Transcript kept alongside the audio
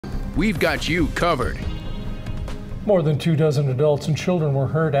we've got you covered. More than 24 adults and children were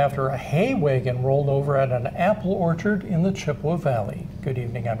hurt after a hay wagon rolled over at an apple orchard in the Chippewa Valley. Good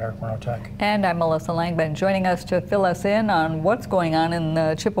evening, I'm Eric Morotek. And I'm Melissa Langman. Joining us to fill us in on what's going on in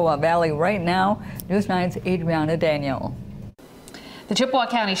the Chippewa Valley right now, News 9's Adriana Daniel. The Chippewa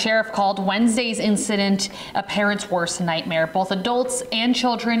County Sheriff called Wednesday's incident a parent's worst nightmare. Both adults and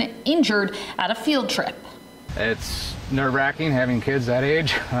children injured at a field trip. It's nerve-wracking having kids that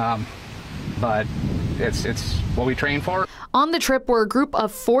age, but it's what we train for. On the trip were a group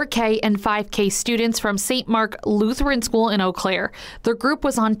of 4K and 5K students from St. Mark Lutheran School in Eau Claire. The group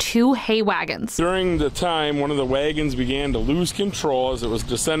was on 2 hay wagons. During the time, one of the wagons began to lose control as it was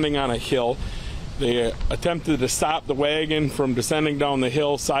descending on a hill. They attempted to stop the wagon from descending down the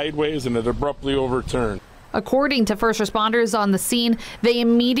hill sideways, and it abruptly overturned. According to first responders on the scene, they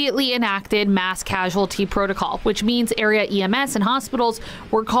immediately enacted mass casualty protocol, which means area EMS and hospitals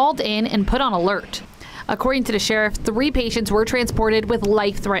were called in and put on alert. According to the sheriff, 3 patients were transported with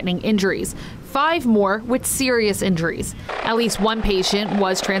life-threatening injuries, 5 more with serious injuries. At least 1 patient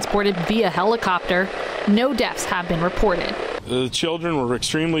was transported via helicopter. No deaths have been reported. The children were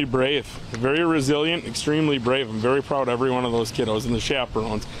extremely brave, very resilient, extremely brave. I'm very proud of every one of those kiddos and the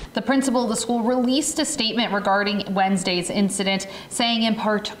chaperones. The principal of the school released a statement regarding Wednesday's incident, saying in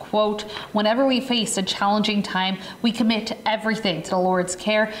part, quote, "Whenever we face a challenging time, we commit everything to the Lord's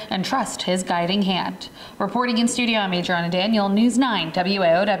care and trust his guiding hand." Reporting in studio, I'm Adriana Daniel, News 9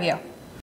 WAOW.